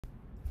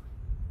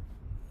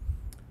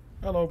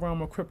Hello,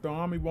 Rama Crypto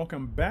Army.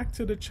 Welcome back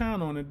to the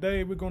channel. And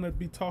today we're going to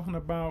be talking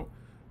about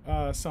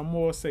some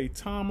more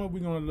Saitama. We're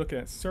going to look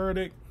at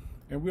Certik,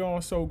 and we're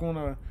also going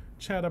to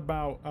chat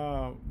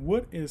about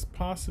what is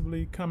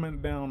possibly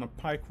coming down the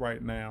pike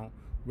right now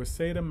with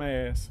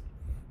Saitamask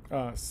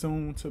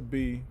soon to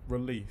be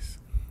released.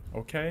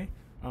 Okay.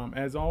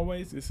 As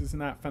always, this is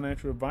not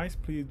financial advice.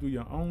 Please do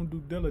your own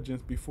due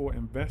diligence before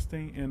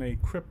investing in a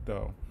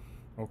crypto.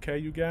 Okay,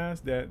 you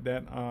guys.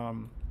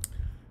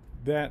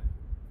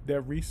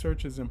 That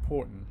research is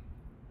important.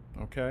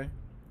 Okay,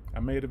 I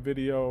made a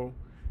video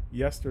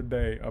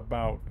yesterday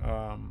about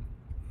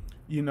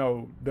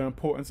the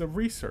importance of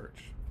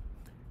research,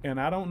 and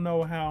I don't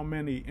know how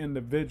many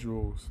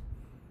individuals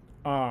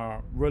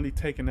are really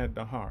taking that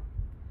to heart.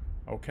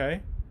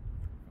 Okay,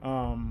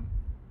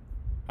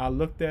 I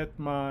looked at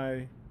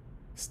my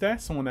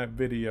stats on that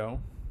video,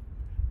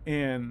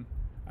 and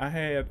I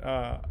had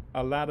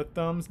a lot of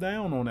thumbs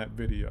down on that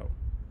video.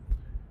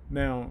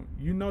 Now,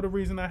 you know the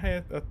reason I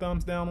had a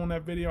thumbs down on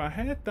that video? I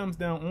had thumbs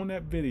down on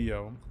that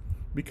video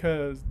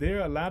because there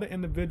are a lot of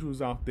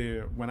individuals out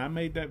there. When I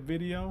made that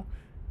video,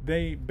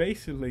 they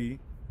basically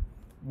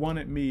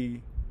wanted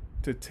me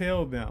to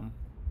tell them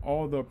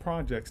all the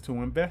projects to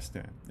invest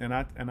in. And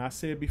I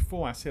said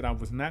before, I said I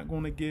was not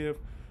going to give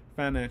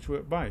financial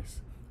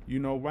advice. You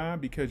know why?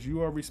 Because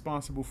you are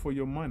responsible for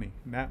your money,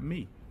 not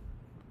me.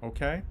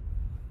 Okay?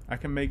 I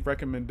can make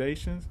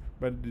recommendations,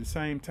 but at the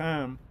same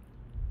time,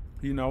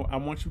 I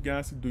want you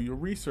guys to do your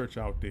research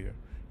out there,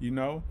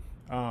 and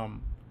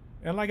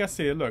like I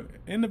said, look,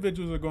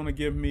 individuals are going to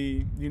give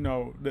me,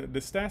 the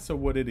stats are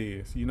what it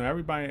is.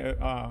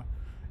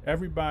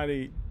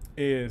 Everybody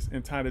is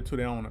entitled to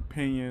their own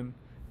opinion.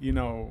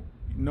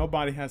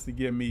 Nobody has to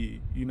give me,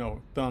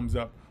 thumbs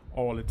up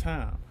all the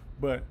time.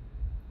 But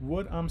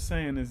what I'm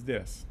saying is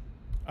this: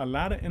 a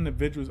lot of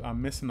individuals are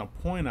missing a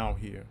point out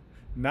here.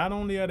 Not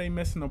only are they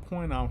missing a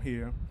point out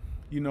here,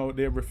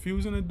 they're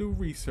refusing to do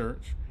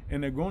research,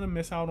 and they're going to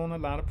miss out on a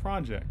lot of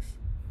projects.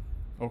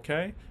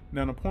 Okay?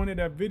 Now, the point of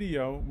that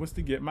video was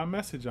to get my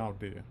message out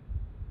there.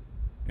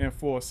 And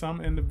for some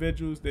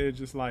individuals, they're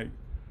just like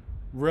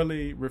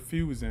really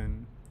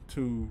refusing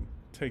to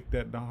take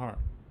that to heart.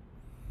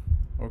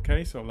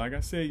 Okay? So, like I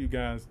said, you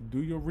guys,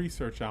 do your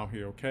research out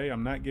here. Okay?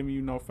 I'm not giving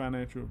you no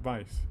financial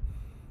advice.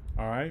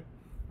 All right?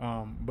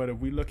 But if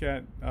we look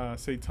at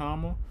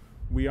Saitama,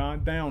 we are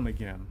down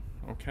again.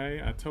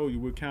 Okay? I told you,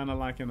 we're kind of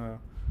like in a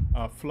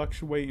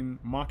fluctuating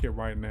market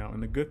right now,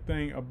 and the good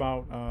thing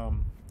about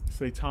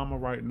Saitama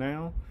right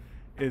now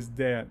is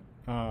that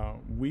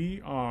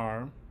we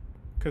are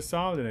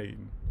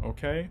consolidating.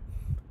 Okay,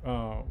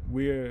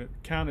 we're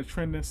kind of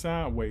trending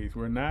sideways.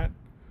 We're not,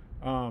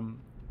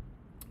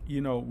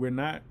 we're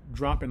not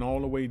dropping all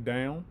the way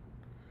down.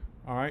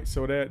 All right,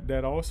 so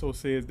that also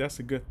says that's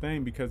a good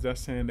thing, because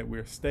that's saying that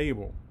we're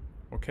stable.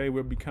 Okay,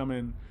 we're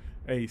becoming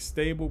a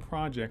stable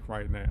project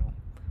right now.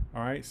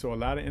 All right, so a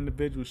lot of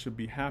individuals should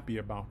be happy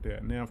about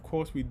that. Now, of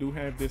course, we do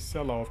have this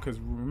sell-off, because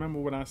remember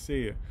what I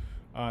said,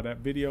 that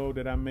video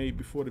that I made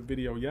before the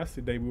video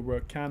yesterday, we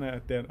were kind of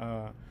at that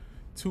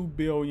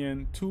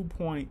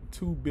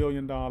 $2.2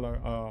 billion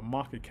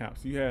market cap.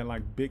 So you had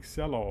like big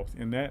sell-offs,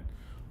 and that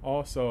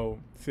also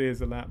says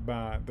a lot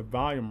by the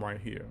volume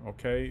right here.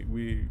 Okay,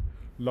 we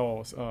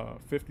lost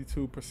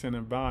 52%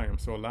 in volume.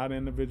 So a lot of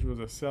individuals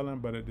are selling,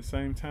 but at the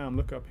same time,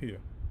 look up here.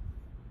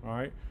 All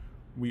right,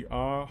 we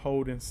are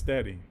holding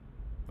steady.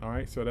 All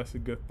right, so that's a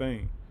good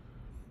thing.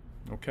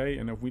 Okay,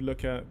 and if we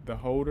look at the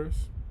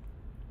holders,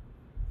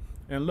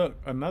 and look,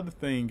 another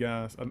thing,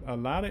 guys, a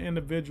lot of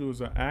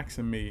individuals are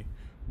asking me,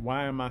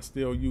 why am I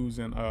still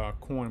using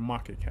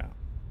Coinmarketcap?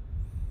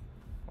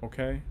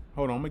 Okay,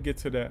 hold on, I'm gonna get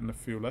to that in a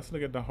few. Let's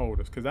look at the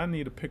holders, because I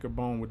need to pick a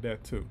bone with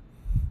that too.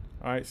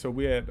 All right, so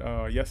we had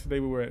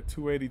yesterday we were at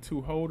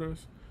 282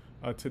 holders.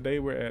 Today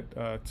we're at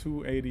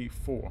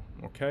 284.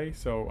 Okay,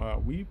 so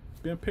we've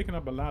been picking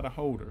up a lot of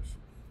holders.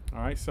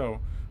 All right, so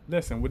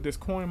listen, with this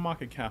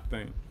Coinmarketcap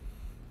thing,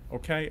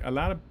 okay, a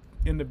lot of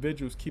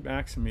individuals keep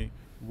asking me,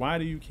 why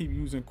do you keep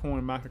using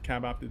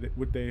Coinmarketcap after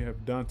what they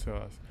have done to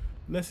us?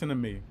 Listen to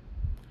me.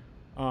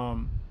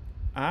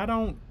 I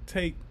don't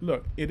take,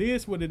 look, it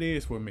is what it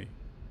is with me.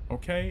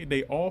 Okay,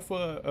 they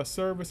offer a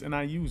service and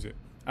I use it.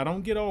 I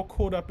don't get all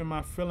caught up in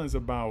my feelings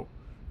about,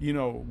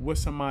 what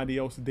somebody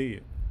else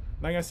did.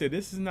 Like I said,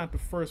 this is not the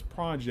first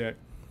project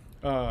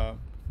that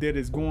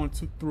is going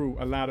through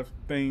a lot of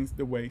things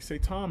the way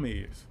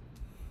Saitama is.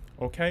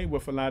 Okay,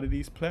 with a lot of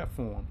these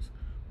platforms,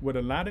 what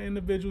a lot of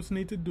individuals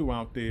need to do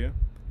out there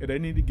is they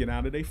need to get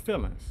out of their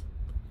feelings.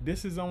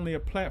 This is only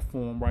a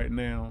platform right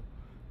now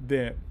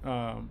that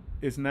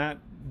is not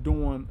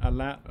doing a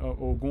lot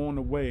or going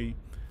the way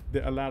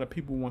that a lot of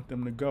people want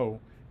them to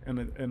go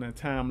in a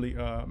timely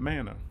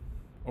manner.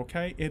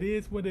 Okay, it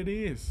is what it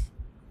is.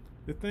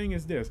 The thing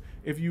is this: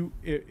 if you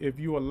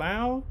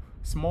allow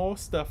small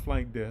stuff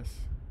like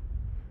this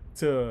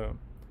to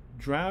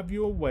drive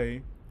you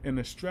away and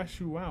to stress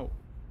you out,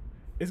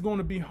 it's going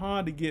to be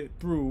hard to get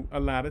through a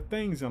lot of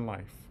things in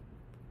life.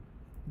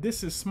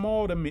 This is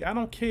small to me. I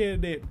don't care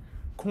that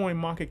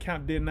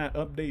Coinmarketcap did not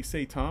update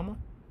Saitama.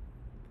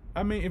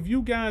 I mean, if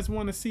you guys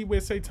want to see where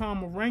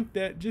Saitama ranked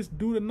at, just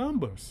do the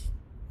numbers.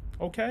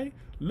 Okay?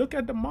 Look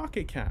at the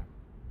market cap.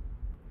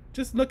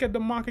 Just look at the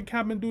market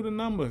cap and do the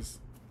numbers.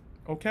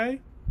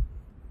 Okay?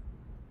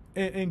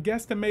 And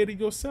guesstimate it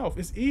yourself.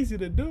 It's easy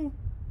to do.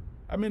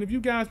 I mean, if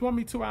you guys want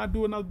me to, I'll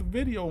do another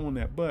video on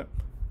that. But,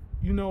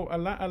 you know, a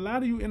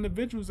lot of you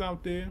individuals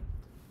out there,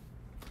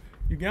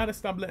 you gotta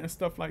stop letting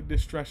stuff like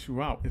this stress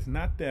you out. It's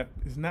not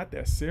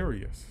that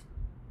serious.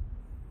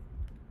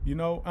 You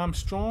know, I'm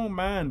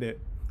strong-minded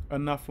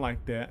enough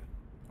like that,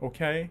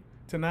 okay,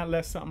 to not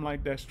let something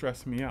like that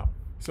stress me out.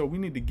 So we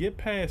need to get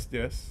past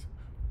this,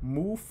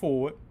 move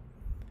forward,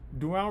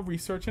 do our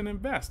research, and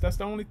invest. That's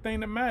the only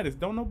thing that matters.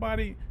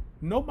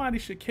 Nobody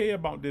should care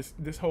about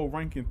this whole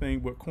ranking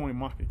thing with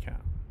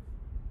Coinmarketcap.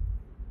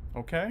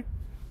 Okay?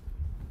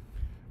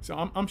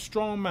 So I'm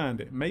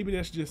strong-minded. Maybe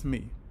that's just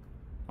me.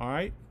 All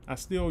right? I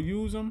still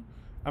use them.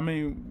 I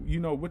mean, you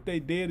know, what they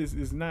did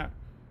is not,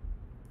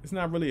 it's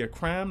not really a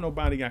crime.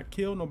 Nobody got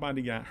killed.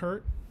 Nobody got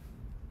hurt.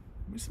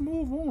 Just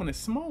move on. It's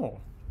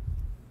small.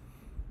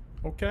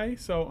 Okay?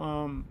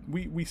 So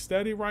we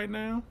steady right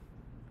now.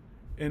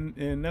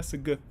 And that's a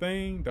good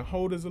thing. The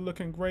holders are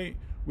looking great.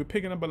 We're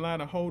picking up a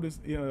lot of holders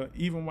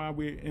even while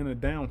we're in a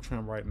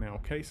downtrend right now.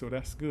 Okay, so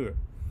that's good.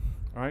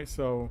 All right,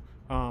 so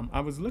I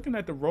was looking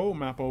at the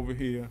roadmap over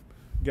here,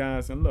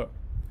 guys, and look,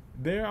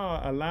 there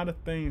are a lot of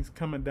things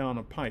coming down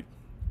the pipe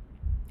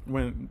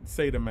when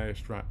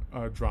Saitamask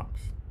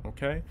drops.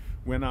 Okay,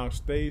 we're in our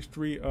stage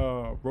 3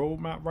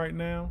 roadmap right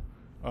now.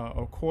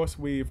 Of course,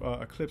 we've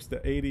eclipsed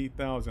the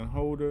 80,000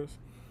 holders.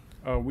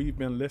 We've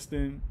been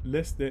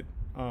listed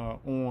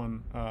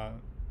on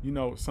you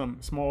know, some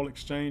small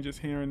exchanges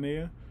here and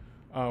there.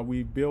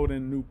 We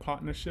building new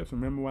partnerships.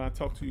 Remember when I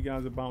talked to you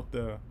guys about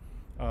the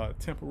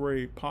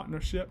temporary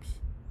partnerships?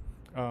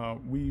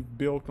 We've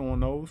built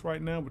on those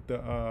right now with the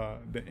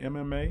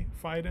MMA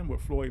fighting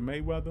with Floyd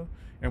Mayweather,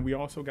 and we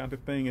also got the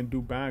thing in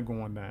Dubai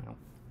going down.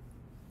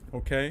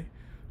 Okay,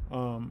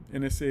 and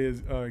it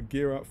says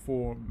gear up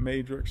for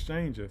major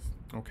exchanges.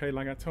 Okay,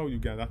 like I told you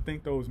guys, I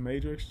think those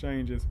major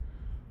exchanges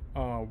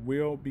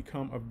will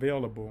become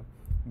available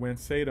when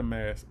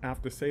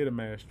after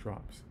Saitamask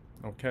drops,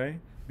 okay?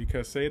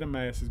 Because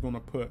Saitamask is going to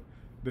put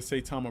the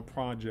Saitama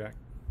project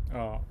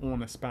on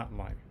the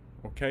spotlight,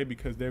 okay?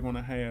 Because they're going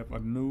to have a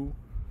new,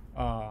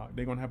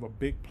 they're going to have a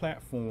big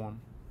platform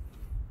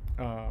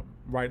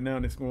right now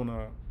that's going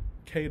to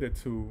cater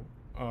to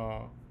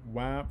a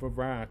wide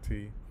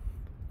variety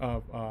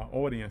of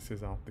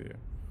audiences out there,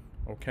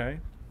 okay?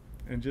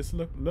 And just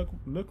look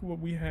what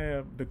we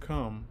have to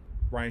come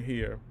right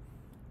here.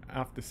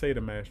 After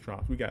Saitamask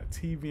drops, we got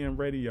TV and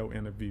radio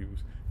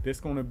interviews. This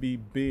going to be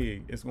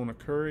big. It's going to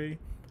carry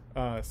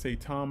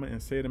Saitama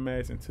and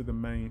Saitamask into the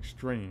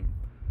mainstream.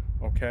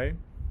 Okay,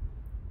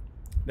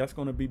 that's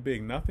going to be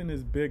big. Nothing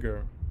is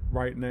bigger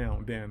right now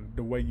than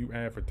the way you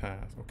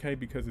advertise. Okay,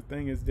 because the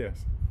thing is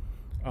this: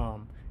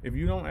 if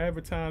you don't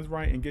advertise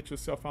right and get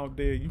yourself out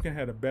there, you can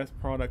have the best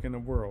product in the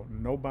world.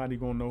 Nobody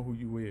gonna know who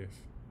you is.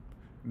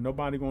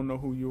 Nobody gonna know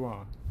who you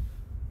are.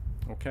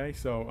 Okay,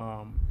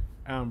 so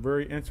I'm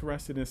very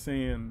interested in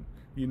seeing,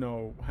 you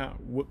know,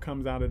 what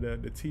comes out of the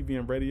TV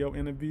and radio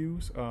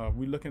interviews.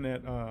 We're looking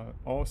at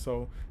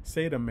also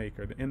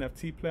SAITAMaker, the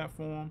NFT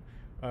platform.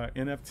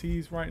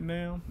 NFTs right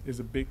now is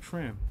a big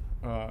trend,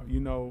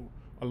 you know,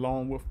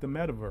 along with the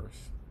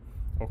metaverse.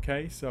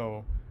 Okay,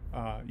 so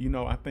you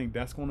know, I think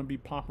that's going to be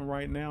popping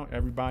right now.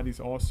 Everybody's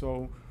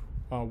also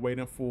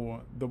waiting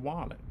for the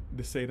wallet,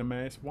 the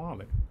Saitamask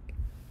wallet.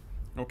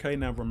 Okay,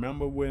 now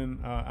remember when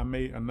I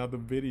made another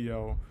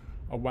video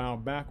a while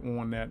back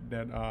on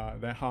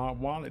that hard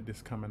wallet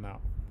that's coming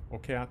out.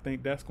 Okay, I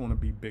think that's going to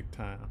be big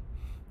time.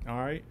 All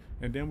right,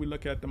 and then we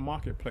look at the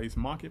marketplace.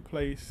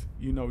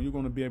 You know, you're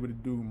going to be able to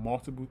do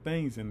multiple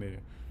things in there.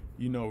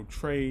 You know,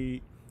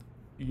 trade.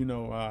 You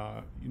know,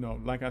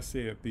 like I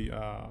said, the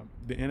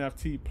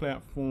NFT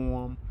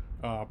platform,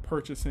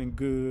 purchasing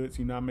goods.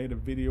 You know, I made a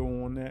video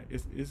on that.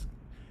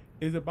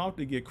 It's about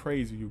to get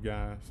crazy, you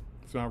guys.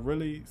 So I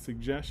really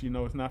suggest, you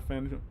know, it's not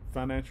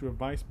financial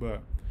advice,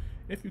 but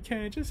if you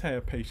can, just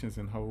have patience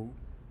and hold.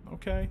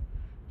 Okay,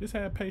 just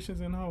have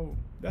patience and hold.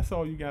 That's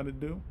all you got to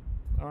do.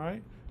 All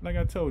right. Like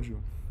I told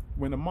you,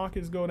 when the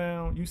markets go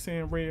down, you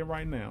seeing red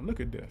right now. Look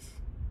at this.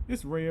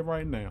 It's red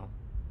right now.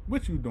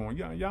 What you doing?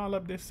 Y'all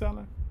up there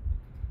selling?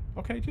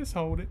 Okay, just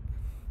hold it.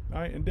 All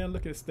right, and then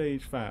look at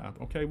stage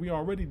 5. Okay, we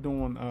already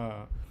doing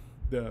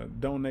the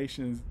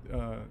donations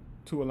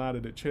to a lot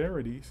of the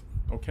charities.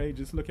 Okay,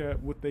 just look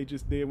at what they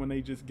just did when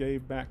they just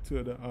gave back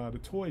to the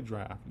toy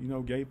drive. You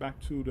know, gave back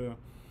to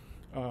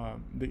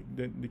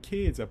the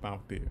kids up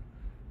out there.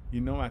 You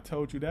know, I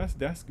told you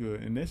that's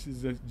good, and this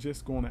is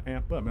just going to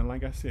amp up. And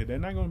like I said, they're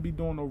not going to be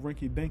doing no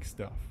rinky-dink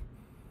stuff.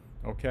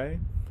 Okay,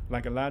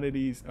 like a lot of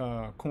these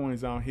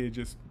coins out here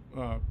just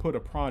put a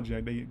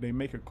project. They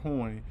make a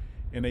coin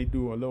and they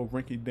do a little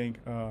rinky-dink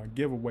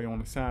giveaway on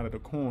the side of the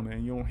corner,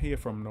 and you don't hear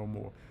from them no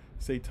more.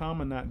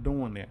 Saitama not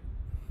doing that.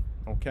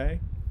 Okay,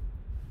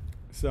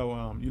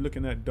 so you're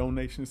looking at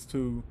donations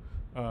to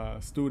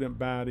student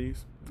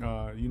bodies.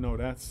 You know,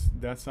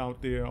 that's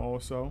out there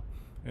also,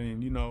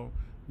 and you know,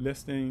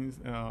 listings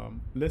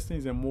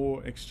and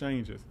more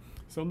exchanges.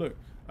 So look,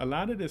 a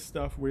lot of this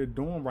stuff we're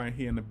doing right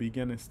here in the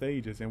beginning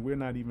stages, and we're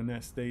not even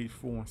at stage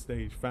 4 and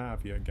stage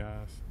 5 yet,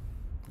 guys.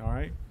 All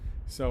right,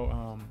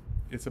 so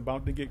it's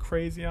about to get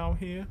crazy out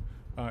here.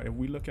 If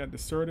we look at the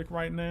Certik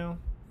right now,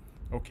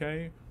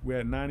 okay, we're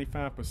at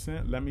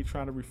 95%. Let me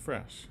try to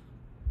refresh,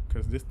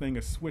 because this thing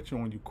is switch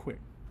on you quick.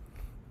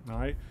 All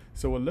right,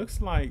 so it looks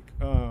like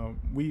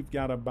we've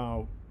got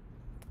about,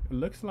 it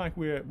looks like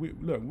we're at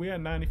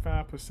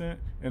 95%,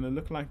 and it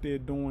looks like they're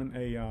doing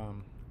a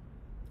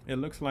it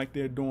looks like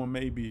they're doing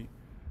maybe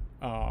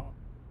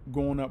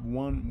going up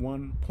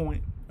one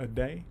point a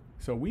day.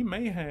 So we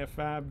may have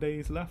 5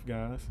 days left,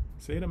 guys.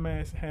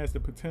 Saitamask has the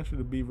potential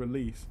to be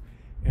released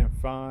in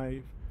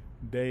 5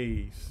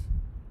 days.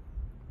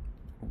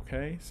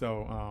 Okay,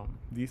 so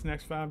these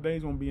next 5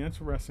 days gonna be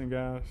interesting,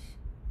 guys.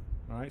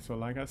 All right, so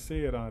like I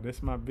said, this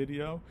is my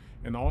video,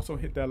 and also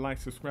hit that like,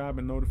 subscribe,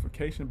 and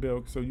notification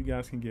bell so you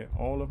guys can get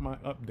all of my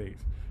updates.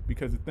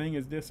 Because the thing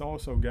is this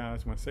also,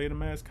 guys, when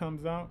Saitamask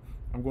comes out,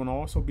 I'm going to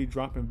also be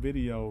dropping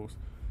videos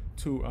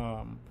to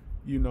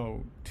you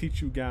know,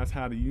 teach you guys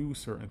how to use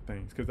certain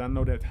things, because I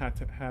know that how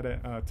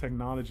that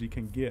technology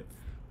can get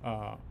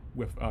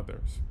with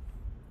others,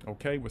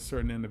 okay, with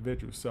certain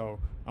individuals. So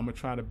I'm gonna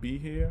try to be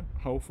here,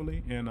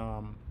 hopefully, and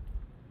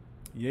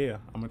yeah,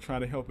 I'm gonna try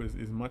to help as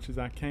much as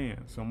I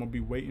can. So I'm gonna be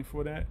waiting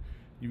for that.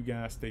 You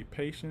guys stay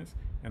patient,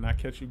 and I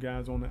catch you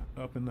guys on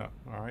the up and up.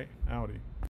 All right, outie.